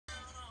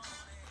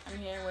I'm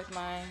here with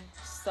my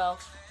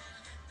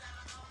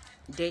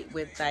date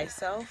with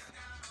thyself.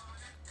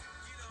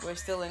 We're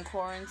still in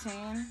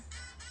quarantine.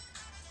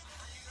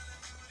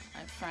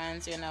 My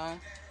friends, you know,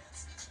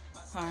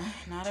 are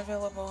not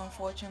available,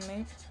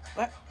 unfortunately.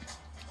 But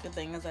good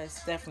thing is I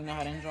definitely know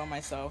how to enjoy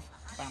myself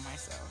by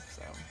myself.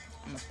 So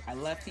I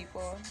love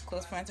people,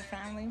 close friends and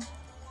family,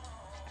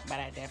 but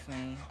I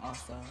definitely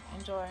also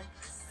enjoy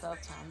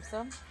self-time.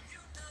 So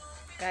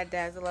got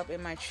dazzled up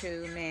in my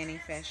true nanny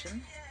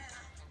fashion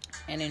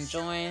and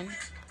enjoying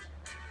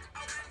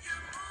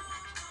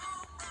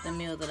the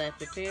meal that I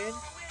prepared.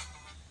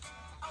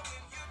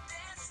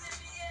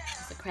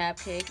 It's a crab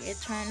cake. It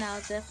turned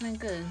out definitely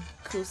good.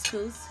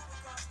 Couscous,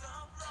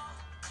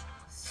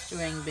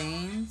 string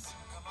beans.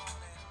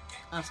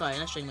 I'm sorry,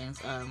 not string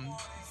beans.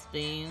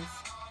 Beans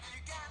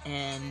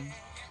and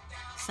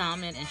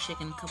salmon and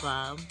chicken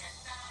kebab.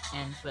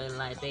 And for the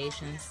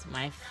libations,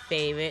 my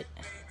favorite.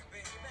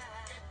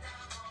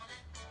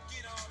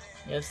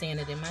 You've seen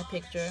it in my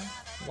picture.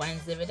 Wine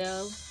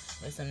Zinfandel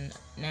with some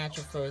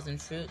natural frozen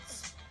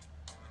fruits.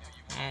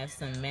 I have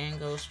some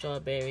mango,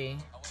 strawberry,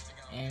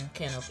 and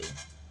canopy.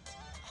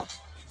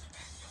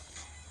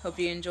 Hope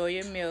you enjoy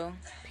your meal.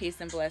 Peace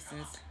and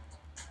blessings.